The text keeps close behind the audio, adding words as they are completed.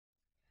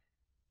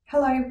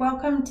Hello,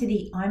 welcome to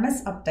the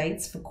iMIS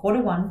updates for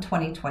Q1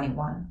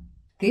 2021.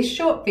 This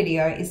short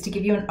video is to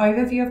give you an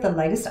overview of the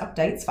latest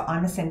updates for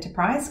iMIS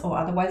Enterprise, or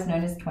otherwise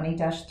known as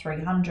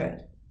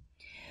 20-300.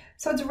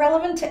 So it's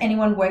relevant to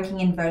anyone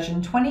working in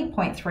version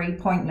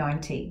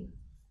 20.3.90.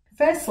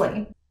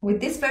 Firstly,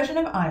 with this version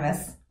of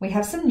iMIS, we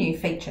have some new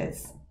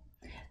features.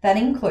 That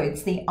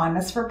includes the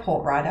iMIS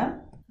report writer,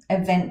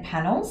 event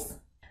panels,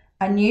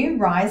 a new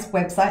RISE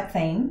website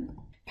theme,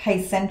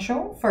 Pay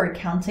Central for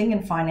accounting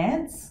and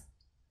finance,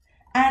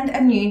 and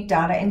a new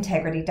data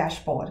integrity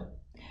dashboard.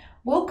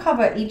 We'll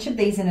cover each of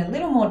these in a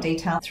little more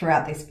detail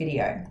throughout this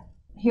video.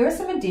 Here are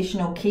some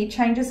additional key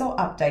changes or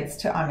updates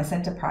to iMIS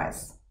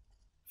Enterprise.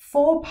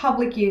 For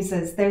public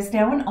users, there's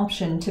now an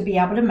option to be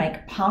able to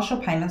make partial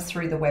payments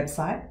through the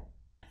website.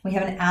 We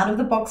have an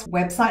out-of-the-box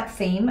website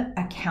theme,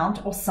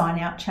 account or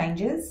sign-out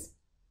changes.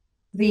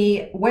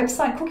 The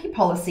website cookie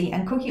policy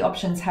and cookie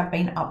options have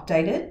been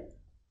updated.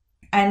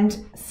 And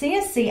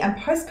CSC and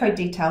postcode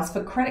details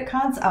for credit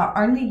cards are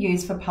only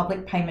used for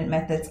public payment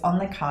methods on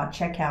the card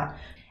checkout.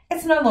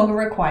 It's no longer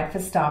required for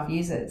staff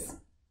users.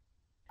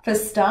 For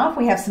staff,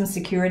 we have some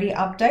security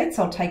updates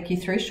I'll take you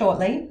through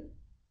shortly.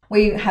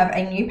 We have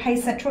a new Pay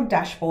Central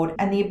dashboard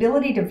and the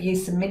ability to view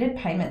submitted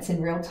payments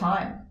in real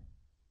time.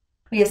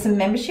 We have some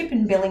membership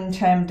and billing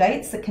term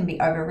dates that can be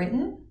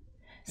overwritten.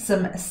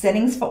 Some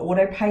settings for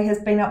autopay has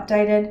been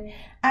updated,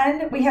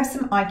 and we have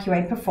some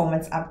IQA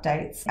performance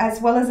updates, as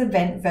well as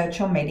event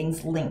virtual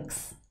meetings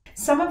links.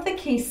 Some of the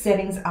key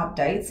settings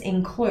updates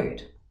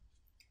include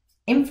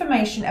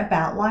information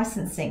about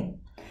licensing.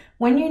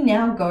 When you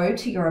now go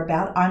to your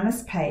About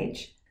iMIS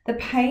page, the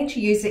page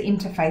user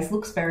interface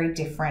looks very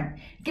different.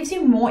 It gives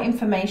you more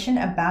information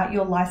about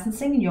your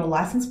licensing and your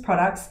licensed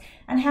products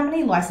and how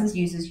many licensed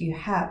users you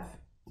have.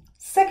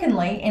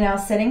 Secondly, in our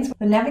settings,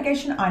 the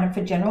navigation item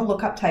for general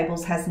lookup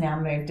tables has now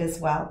moved as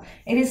well.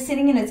 It is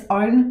sitting in its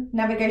own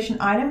navigation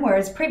item,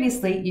 whereas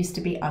previously it used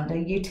to be under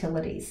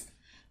utilities.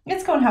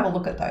 Let's go and have a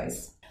look at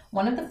those.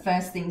 One of the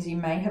first things you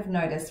may have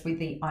noticed with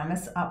the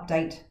iMIS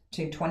update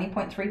to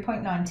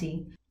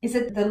 20.3.90 is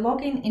that the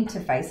login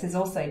interface has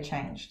also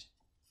changed.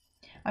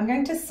 I'm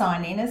going to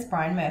sign in as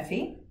Brian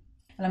Murphy,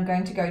 and I'm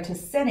going to go to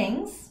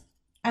Settings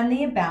and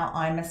the About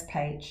iMIS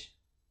page.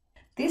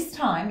 This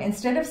time,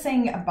 instead of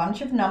seeing a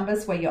bunch of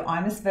numbers where your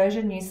iMIS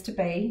version used to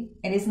be,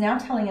 it is now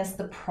telling us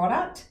the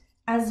product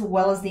as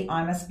well as the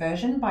iMIS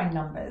version by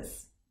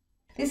numbers.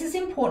 This is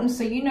important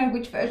so you know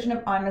which version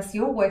of iMIS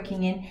you're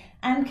working in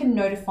and can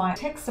notify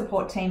tech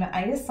support team at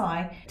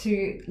ASI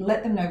to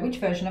let them know which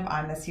version of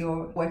iMIS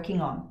you're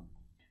working on.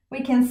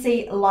 We can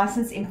see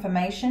license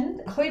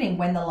information, including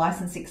when the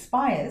license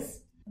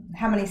expires,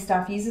 how many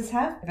staff users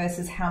have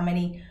versus how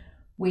many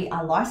we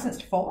are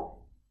licensed for,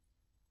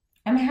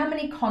 and how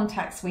many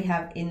contacts we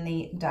have in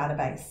the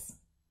database.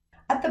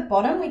 At the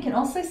bottom, we can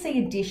also see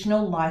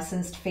additional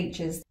licensed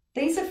features.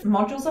 These are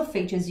modules or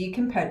features you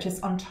can purchase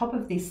on top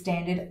of this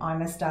standard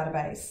iMIS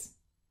database.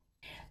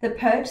 The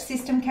Purge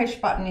System Cache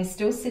button is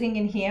still sitting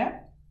in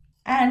here,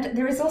 and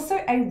there is also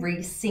a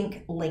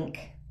resync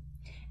link.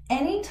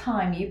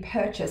 Anytime you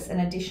purchase an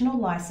additional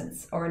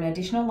license or an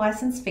additional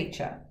license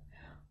feature,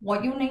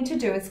 what you'll need to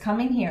do is come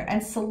in here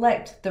and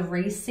select the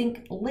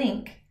resync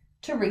link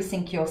to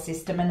resync your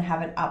system and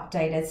have it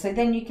updated, so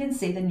then you can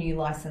see the new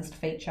licensed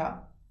feature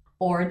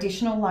or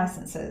additional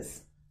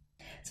licenses.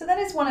 So that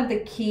is one of the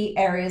key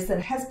areas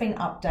that has been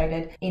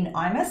updated in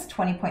iMIS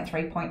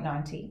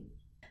 20.3.90.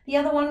 The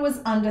other one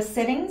was under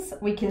settings.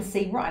 We can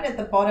see right at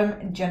the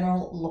bottom,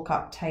 general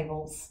lookup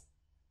tables.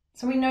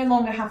 So we no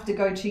longer have to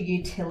go to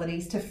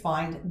utilities to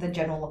find the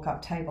general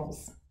lookup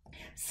tables.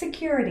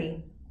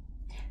 Security.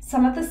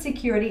 Some of the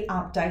security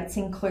updates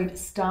include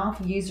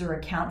staff user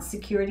account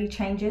security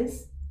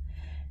changes,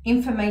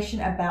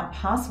 information about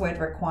password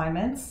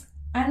requirements,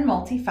 and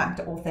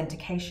multi-factor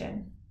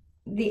authentication.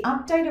 The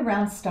update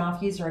around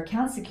staff user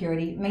account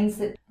security means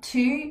that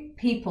two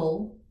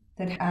people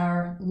that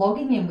are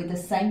logging in with the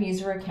same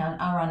user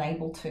account are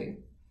unable to.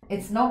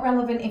 It's not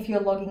relevant if you're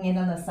logging in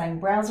on the same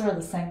browser or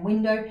the same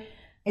window.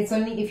 It's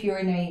only if you're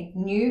in a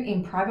new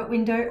in private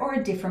window or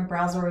a different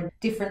browser or a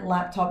different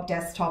laptop,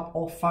 desktop,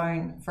 or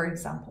phone, for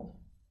example.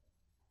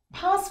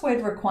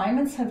 Password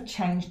requirements have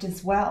changed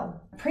as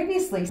well.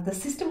 Previously, the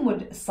system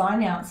would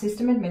sign out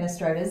system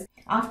administrators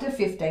after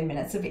 15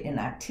 minutes of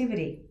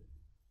inactivity.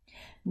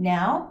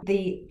 Now,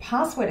 the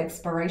password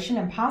expiration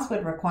and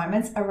password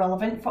requirements are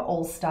relevant for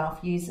all staff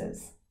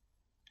users.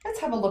 Let's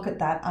have a look at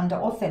that under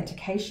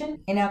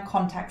Authentication in our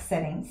contact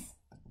settings.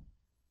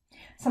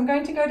 So I'm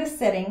going to go to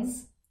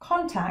Settings,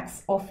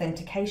 Contacts,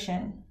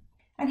 Authentication.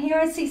 And here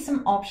I see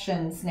some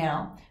options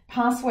now.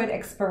 Password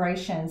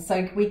expiration,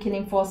 so we can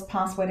enforce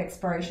password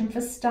expiration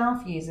for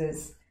staff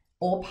users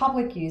or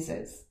public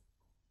users.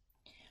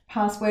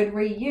 Password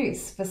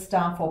reuse for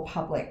staff or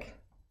public.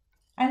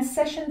 And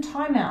session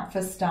timeout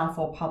for staff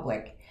or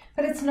public,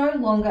 but it's no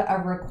longer a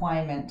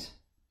requirement.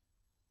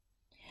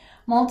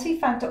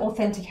 Multi-factor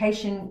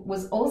authentication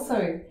was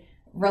also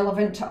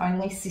relevant to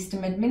only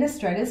system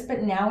administrators,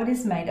 but now it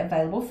is made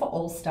available for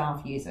all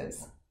staff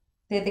users.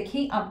 They're the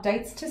key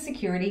updates to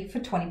security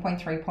for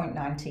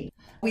 20.3.90.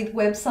 With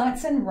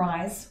websites and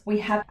Rise, we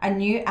have a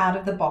new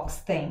out-of-the-box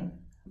theme.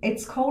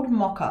 It's called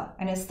Mocha,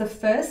 and it's the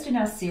first in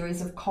our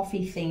series of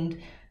coffee-themed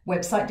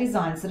website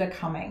designs that are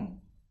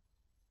coming.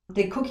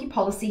 The cookie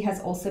policy has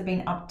also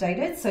been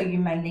updated, so you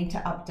may need to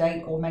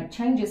update or make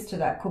changes to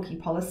that cookie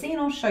policy,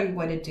 and I'll show you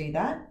where to do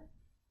that.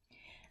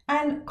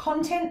 And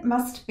content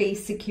must be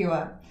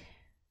secure.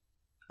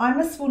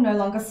 iMIS will no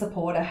longer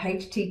support a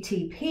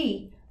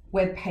HTTP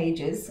web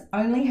pages,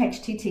 only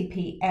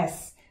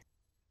HTTPS.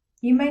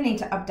 You may need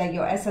to update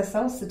your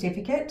SSL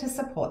certificate to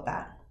support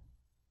that.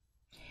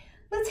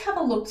 Let's have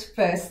a look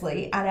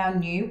firstly at our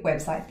new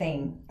website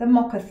theme, the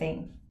Mocha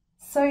theme.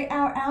 So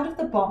our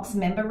out-of-the-box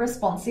member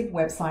responsive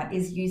website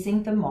is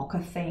using the Mocha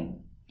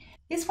theme.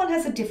 This one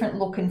has a different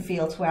look and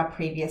feel to our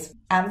previous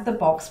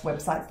out-of-the-box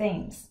website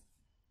themes.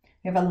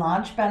 We have a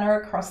large banner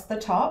across the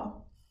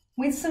top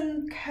with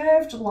some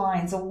curved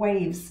lines or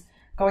waves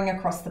going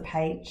across the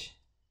page.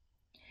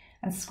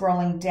 And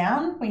scrolling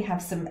down, we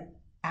have some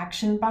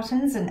action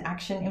buttons and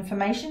action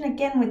information,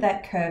 again with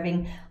that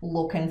curving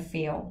look and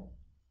feel.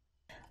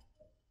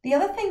 The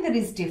other thing that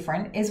is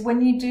different is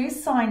when you do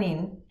sign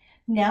in,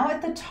 now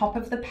at the top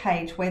of the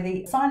page where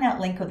the sign out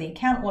link or the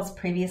account was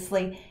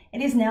previously,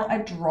 it is now a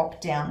drop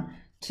down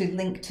to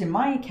link to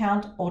my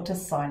account or to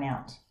sign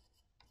out.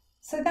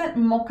 So that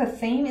Mocha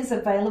theme is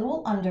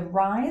available under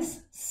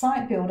Rise,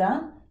 Site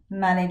Builder,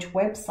 Manage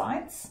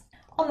Websites.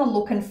 On the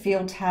Look and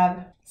Feel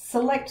tab,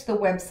 select the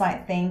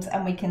website themes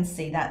and we can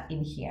see that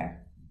in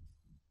here.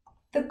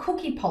 The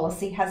cookie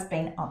policy has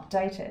been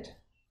updated.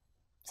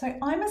 So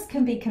iMIS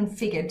can be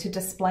configured to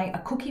display a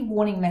cookie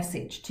warning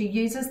message to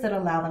users that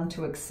allow them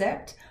to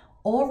accept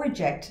or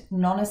reject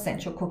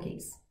non-essential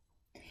cookies.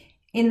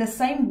 In the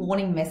same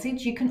warning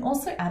message, you can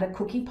also add a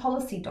cookie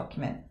policy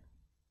document.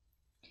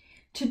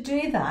 To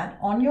do that,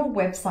 on your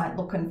website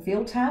Look and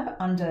Feel tab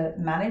under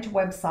Manage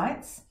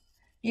Websites,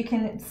 you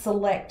can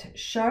select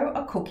Show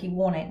a Cookie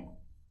Warning.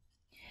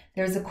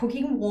 There is a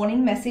cookie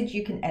warning message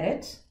you can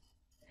edit,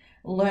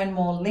 Learn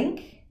More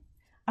link,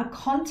 a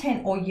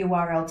content or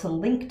URL to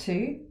link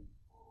to.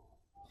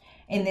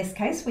 In this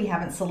case, we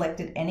haven't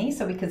selected any,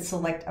 so we could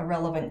select a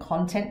relevant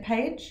content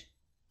page,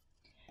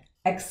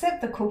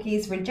 accept the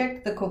cookies,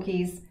 reject the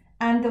cookies,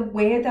 and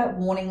where that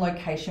warning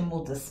location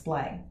will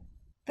display.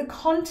 The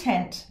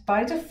content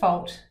by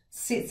default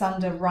sits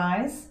under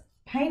Rise,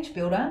 Page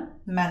Builder,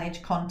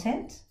 Manage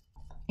Content.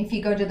 If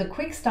you go to the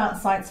Quick Start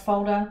Sites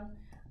folder,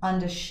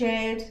 under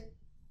Shared,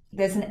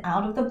 there's an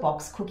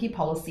out-of-the-box cookie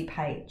policy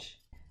page.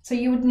 So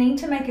you would need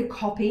to make a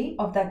copy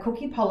of that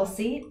cookie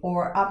policy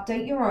or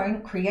update your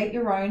own, create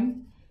your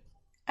own,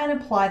 and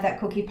apply that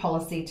cookie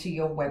policy to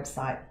your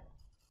website.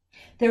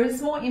 There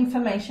is more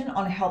information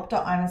on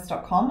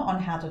help.imis.com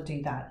on how to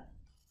do that.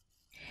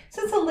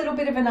 So it's a little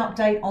bit of an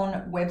update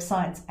on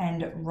websites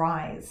and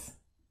Rise.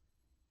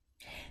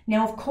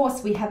 Now, of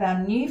course, we have our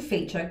new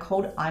feature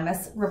called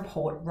iMIS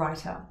Report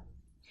Writer.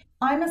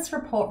 iMIS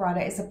Report Writer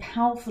is a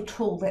powerful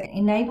tool that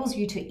enables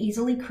you to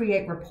easily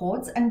create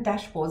reports and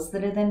dashboards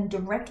that are then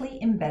directly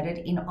embedded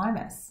in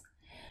iMIS.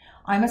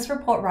 iMIS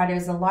Report Writer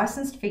is a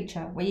licensed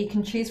feature where you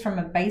can choose from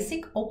a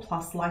basic or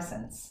plus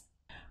license.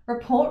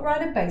 Report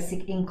Writer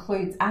Basic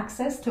includes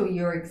access to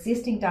your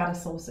existing data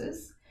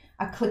sources,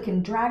 a click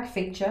and drag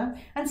feature,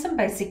 and some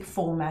basic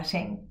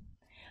formatting.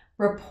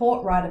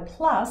 Report Writer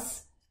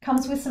Plus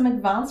comes with some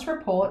advanced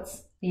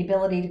reports, the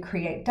ability to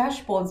create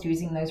dashboards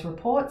using those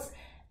reports,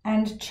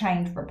 and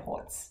chained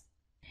reports.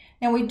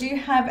 Now we do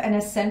have an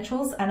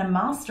Essentials and a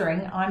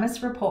Mastering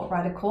iMIS Report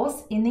Writer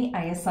course in the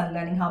ASI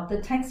Learning Hub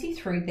that takes you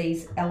through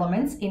these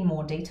elements in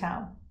more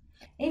detail.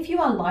 If you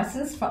are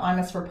licensed for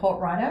iMIS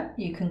Report Writer,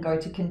 you can go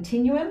to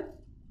Continuum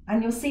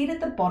and you'll see it at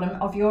the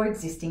bottom of your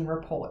existing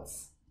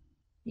reports.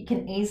 You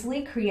can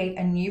easily create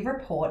a new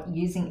report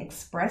using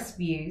Express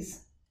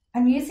Views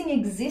and using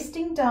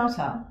existing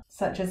data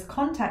such as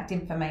contact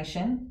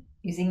information,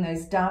 using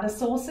those data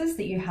sources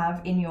that you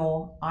have in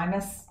your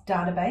iMIS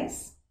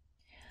database.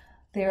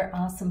 There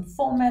are some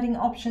formatting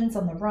options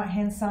on the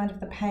right-hand side of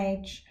the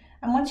page.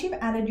 And once you've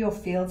added your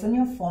fields and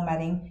your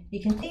formatting,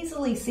 you can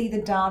easily see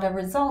the data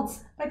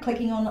results by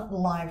clicking on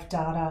Live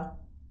Data.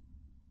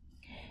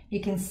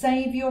 You can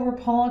save your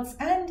reports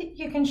and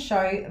you can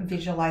show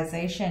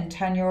visualization,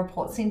 turn your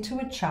reports into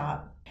a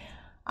chart.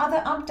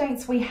 Other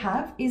updates we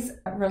have is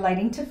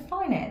relating to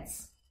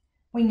finance.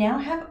 We now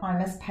have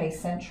iMIS Pay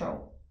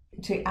Central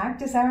to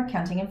act as our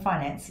accounting and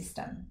finance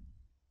system.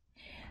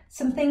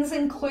 Some things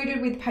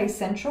included with Pay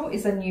Central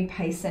is a new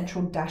Pay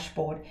Central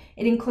dashboard.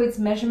 It includes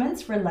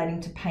measurements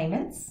relating to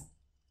payments.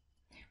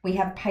 We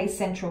have Pay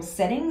Central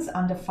settings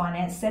under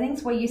Finance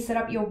Settings where you set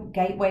up your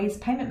gateways,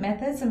 payment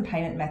methods and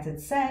payment method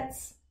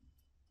sets.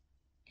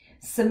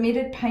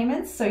 Submitted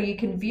payments, so you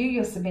can view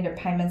your submitted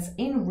payments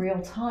in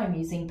real time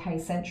using Pay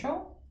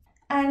Central.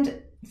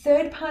 And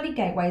third-party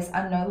gateways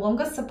are no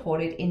longer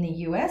supported in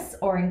the US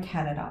or in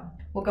Canada.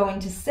 We'll go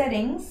into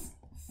Settings,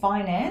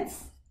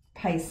 Finance,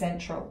 Pay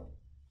Central.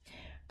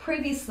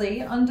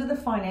 Previously, under the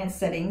Finance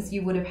settings,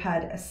 you would have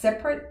had a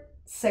separate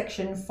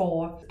section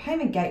for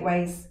payment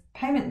gateways,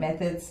 payment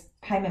methods,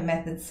 payment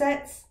method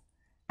sets,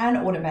 and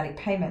automatic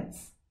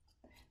payments.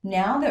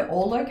 Now they're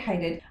all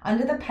located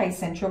under the Pay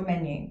Central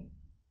menu.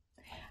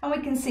 And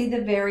we can see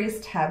the various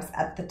tabs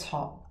at the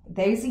top.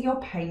 These are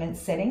your payment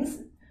settings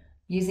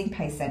using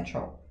Pay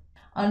Central.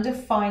 Under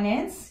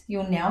Finance,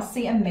 you'll now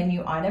see a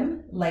menu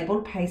item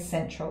labeled Pay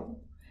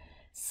Central.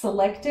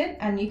 Select it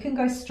and you can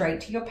go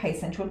straight to your Pay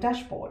Central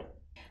dashboard.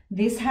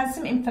 This has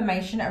some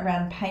information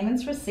around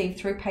payments received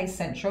through Pay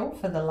Central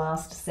for the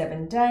last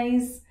 7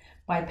 days,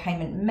 by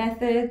payment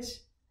method,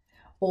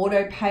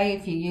 auto pay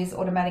if you use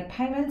automatic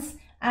payments,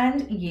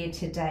 and year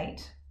to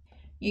date.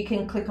 You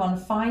can click on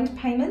Find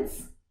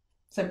Payments.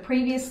 So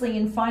previously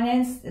in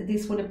Finance,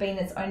 this would have been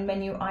its own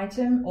menu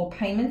item, or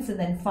Payments and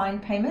then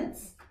Find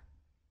Payments.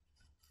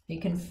 You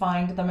can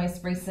find the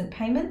most recent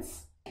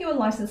payments. If you're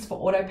licensed for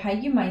auto pay,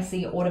 you may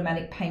see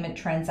automatic payment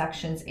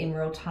transactions in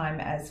real time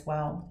as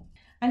well.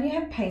 And you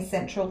have Pay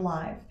Central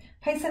Live.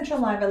 Pay Central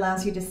Live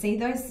allows you to see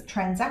those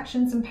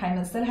transactions and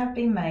payments that have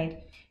been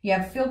made. You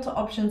have filter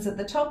options at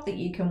the top that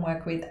you can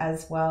work with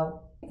as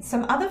well.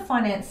 Some other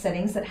finance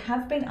settings that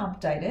have been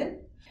updated.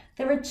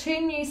 There are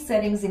 2 new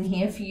settings in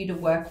here for you to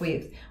work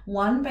with.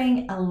 One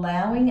being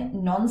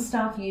allowing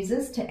non-staff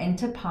users to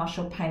enter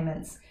partial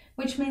payments,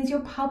 which means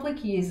your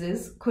public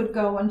users could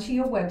go onto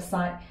your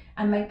website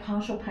and make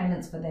partial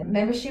payments for their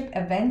membership,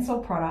 events,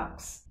 or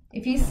products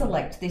if you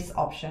select this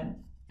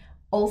option.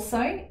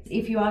 Also,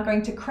 if you are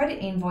going to credit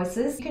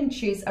invoices, you can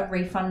choose a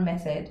refund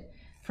method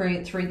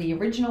through the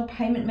original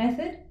payment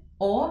method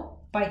or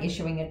by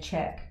issuing a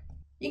check.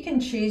 You can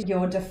choose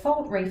your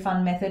default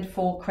refund method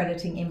for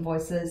crediting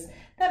invoices.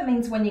 That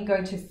means when you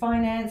go to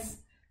Finance,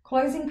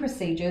 Closing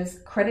Procedures,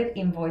 Credit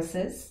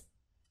Invoices,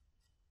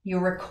 you're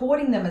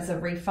recording them as a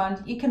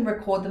refund. You can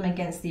record them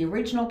against the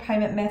original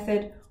payment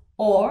method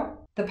or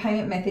the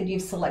payment method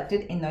you've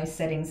selected in those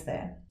settings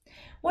there.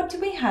 What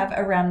do we have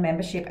around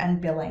membership and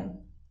billing?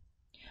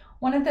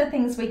 One of the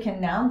things we can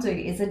now do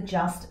is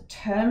adjust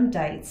term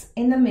dates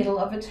in the middle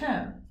of a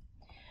term.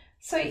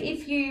 So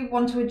if you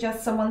want to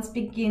adjust someone's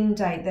begin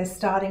date, their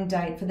starting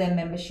date for their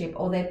membership,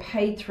 or their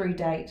paid through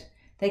date,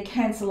 their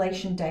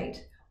cancellation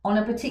date on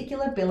a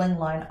particular billing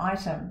line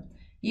item,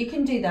 you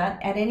can do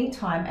that at any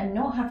time and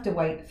not have to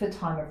wait for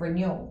time of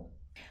renewal.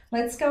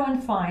 Let's go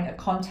and find a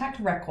contact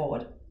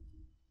record.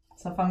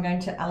 So if I'm going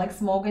to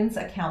Alex Morgan's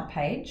account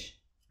page,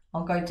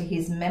 I'll go to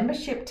his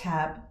membership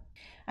tab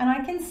and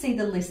I can see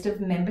the list of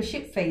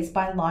membership fees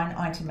by line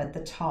item at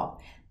the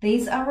top.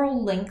 These are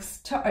all links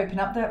to open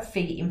up that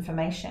fee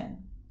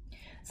information.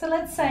 So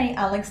let's say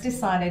Alex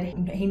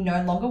decided he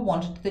no longer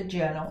wanted the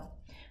journal.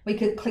 We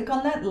could click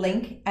on that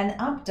link and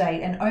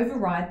update and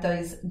override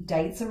those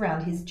dates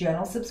around his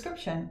journal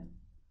subscription.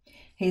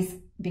 His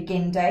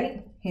begin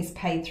date, his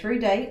paid through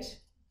date,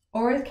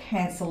 or a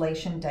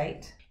cancellation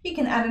date. You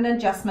can add an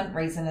adjustment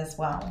reason as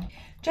well.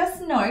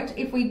 Just note,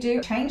 if we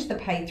do change the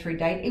paid through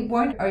date, it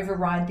won't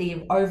override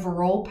the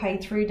overall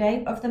paid through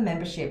date of the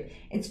membership.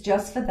 It's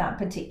just for that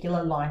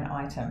particular line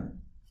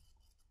item.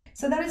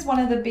 So that is one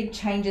of the big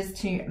changes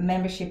to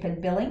membership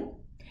and billing.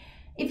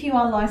 If you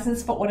are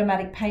licensed for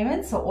automatic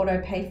payments or auto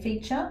pay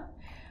feature,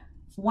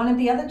 one of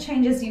the other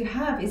changes you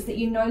have is that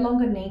you no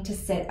longer need to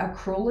set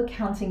accrual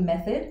accounting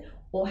method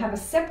or have a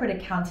separate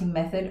accounting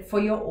method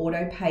for your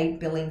auto pay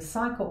billing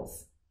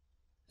cycles.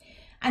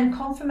 And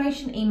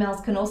confirmation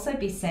emails can also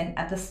be sent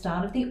at the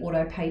start of the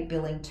autopay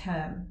billing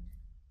term.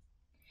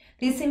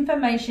 This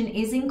information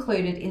is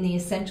included in the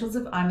Essentials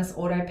of iMIS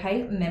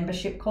Autopay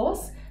membership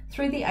course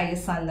through the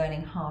ASI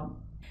Learning Hub.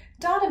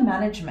 Data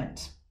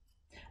management.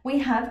 We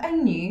have a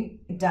new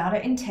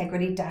data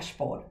integrity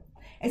dashboard.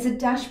 It's a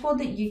dashboard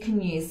that you can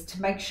use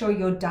to make sure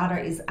your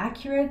data is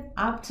accurate,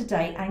 up to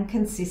date, and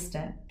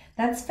consistent.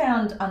 That's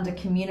found under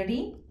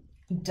Community,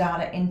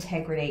 Data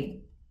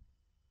Integrity.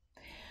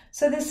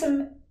 So there's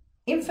some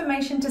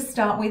information to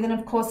start with, and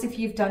of course if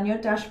you've done your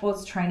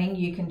dashboards training,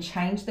 you can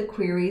change the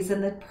queries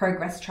and the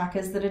progress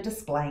trackers that are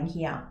displaying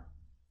here.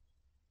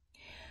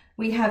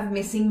 We have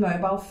missing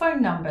mobile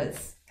phone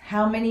numbers.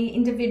 How many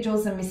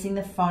individuals are missing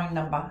the phone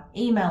number,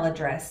 email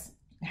address?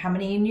 How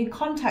many new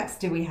contacts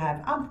do we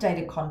have?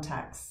 Updated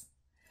contacts.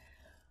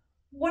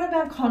 What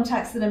about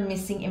contacts that are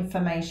missing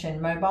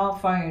information? Mobile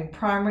phone,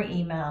 primary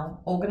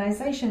email,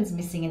 organizations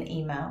missing an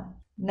email.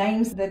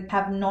 Names that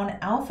have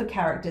non-alpha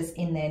characters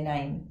in their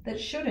name that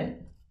shouldn't.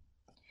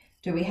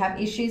 Do we have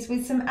issues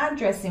with some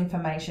address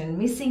information,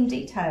 missing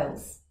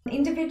details?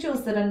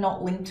 Individuals that are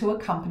not linked to a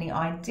company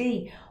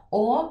ID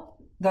or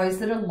those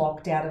that are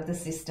locked out of the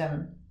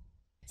system.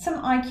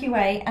 Some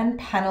IQA and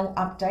panel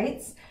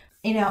updates.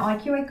 In our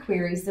IQA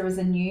queries, there is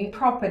a new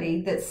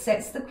property that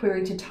sets the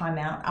query to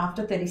timeout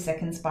after 30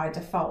 seconds by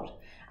default.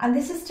 And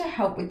this is to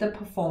help with the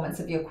performance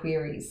of your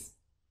queries.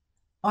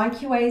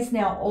 IQAs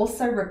now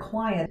also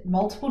require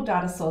multiple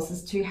data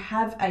sources to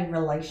have a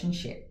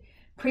relationship.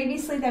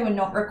 Previously, they were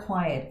not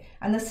required,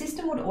 and the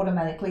system would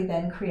automatically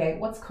then create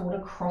what's called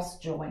a cross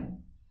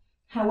join.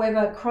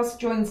 However, cross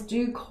joins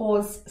do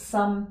cause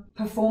some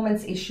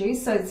performance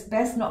issues, so it's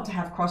best not to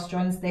have cross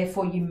joins,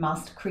 therefore you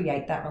must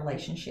create that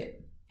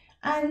relationship.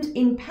 And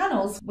in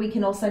panels, we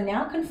can also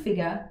now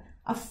configure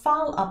a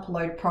file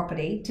upload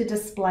property to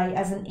display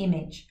as an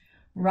image,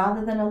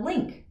 rather than a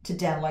link to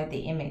download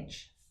the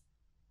image.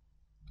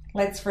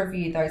 Let's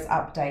review those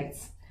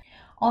updates.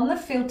 On the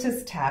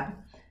Filters tab,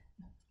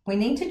 we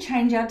need to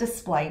change our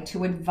display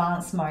to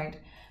Advanced mode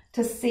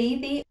to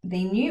see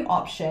the new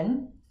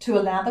option to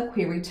allow the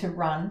query to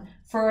run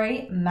for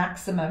a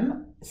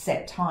maximum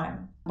set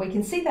time. We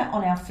can see that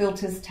on our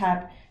Filters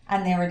tab,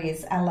 and there it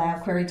is, allow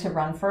query to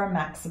run for a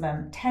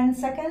maximum 10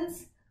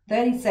 seconds,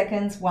 30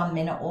 seconds, 1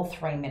 minute or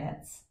 3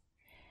 minutes.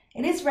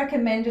 It is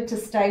recommended to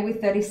stay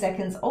with 30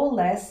 seconds or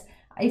less.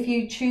 If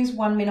you choose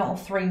 1 minute or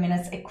 3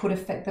 minutes, it could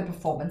affect the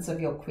performance of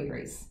your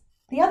queries.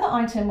 The other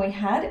item we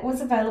had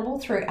was available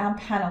through our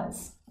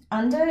panels.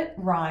 Under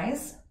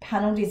Rise,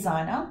 Panel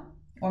Designer,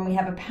 when we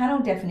have a panel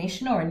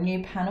definition or a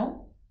new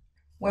panel,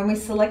 when we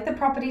select the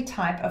property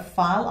type of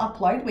file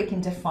upload, we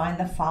can define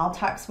the file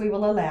types we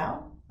will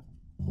allow.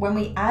 When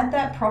we add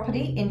that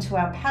property into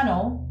our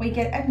panel, we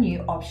get a new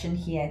option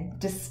here,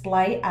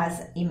 Display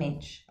as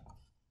Image.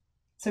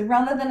 So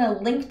rather than a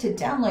link to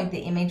download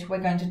the image, we're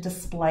going to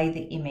display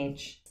the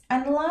image.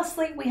 And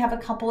lastly, we have a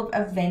couple of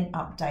event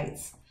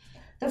updates.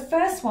 The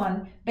first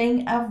one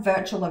being our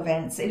virtual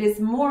events. It is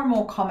more and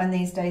more common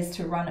these days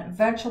to run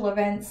virtual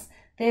events.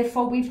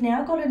 Therefore, we've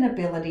now got an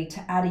ability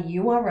to add a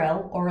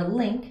URL or a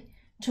link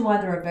to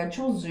either a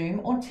virtual Zoom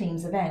or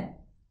Teams event.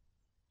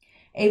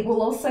 It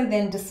will also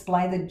then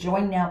display the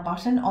Join Now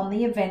button on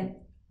the event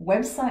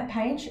website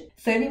page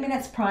 30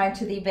 minutes prior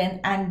to the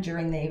event and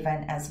during the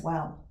event as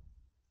well.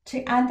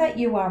 To add that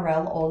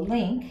URL or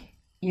link,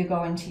 you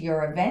go into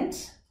your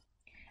event,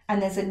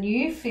 and there's a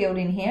new field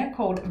in here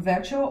called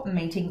Virtual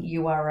Meeting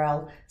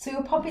URL. So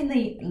you'll pop in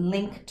the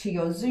link to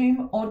your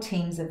Zoom or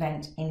Teams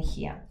event in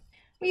here.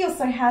 We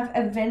also have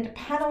event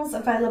panels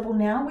available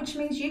now, which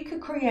means you could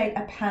create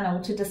a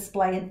panel to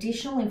display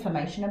additional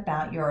information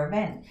about your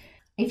event.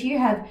 If you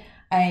have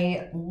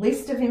a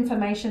list of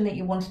information that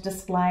you want to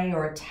display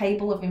or a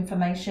table of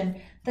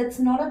information that's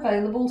not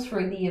available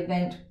through the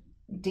event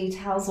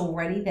details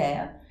already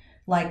there,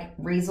 like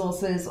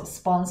resources or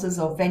sponsors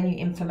or venue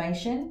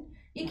information,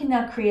 you can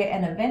now create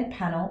an event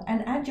panel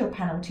and add your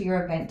panel to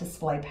your event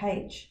display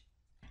page.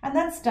 And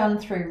that's done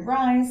through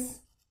Rise,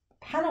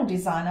 Panel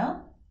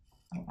Designer.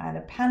 I'll add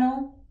a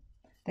panel.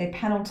 The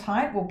panel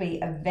type will be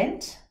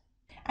event,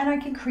 and I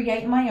can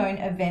create my own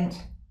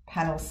event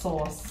panel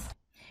source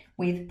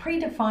with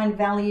predefined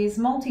values,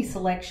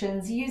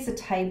 multi-selections, use a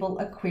table,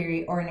 a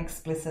query, or an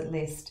explicit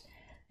list.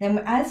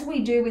 Then as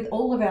we do with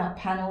all of our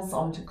panels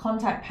onto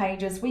contact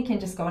pages, we can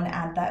just go and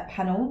add that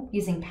panel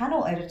using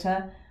Panel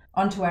Editor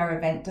onto our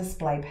event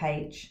display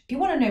page. If you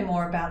want to know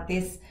more about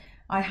this,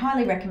 I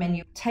highly recommend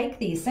you take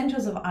the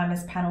Essentials of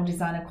iMIS Panel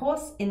Designer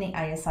course in the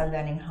ASI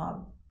Learning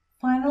Hub.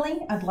 Finally,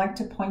 I'd like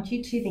to point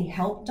you to the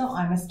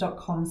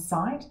help.imis.com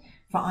site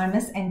for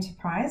iMIS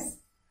Enterprise.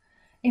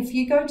 If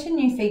you go to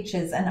new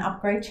features and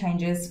upgrade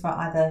changes for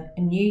either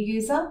a new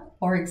user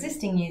or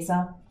existing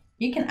user,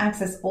 you can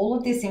access all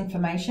of this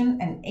information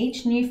and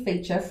each new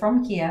feature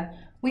from here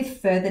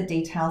with further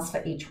details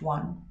for each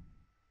one.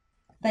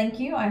 Thank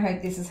you. I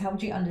hope this has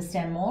helped you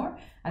understand more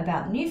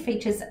about new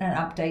features and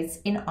updates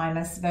in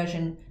iMIS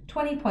version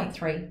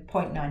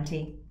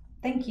 20.3.90.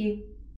 Thank you.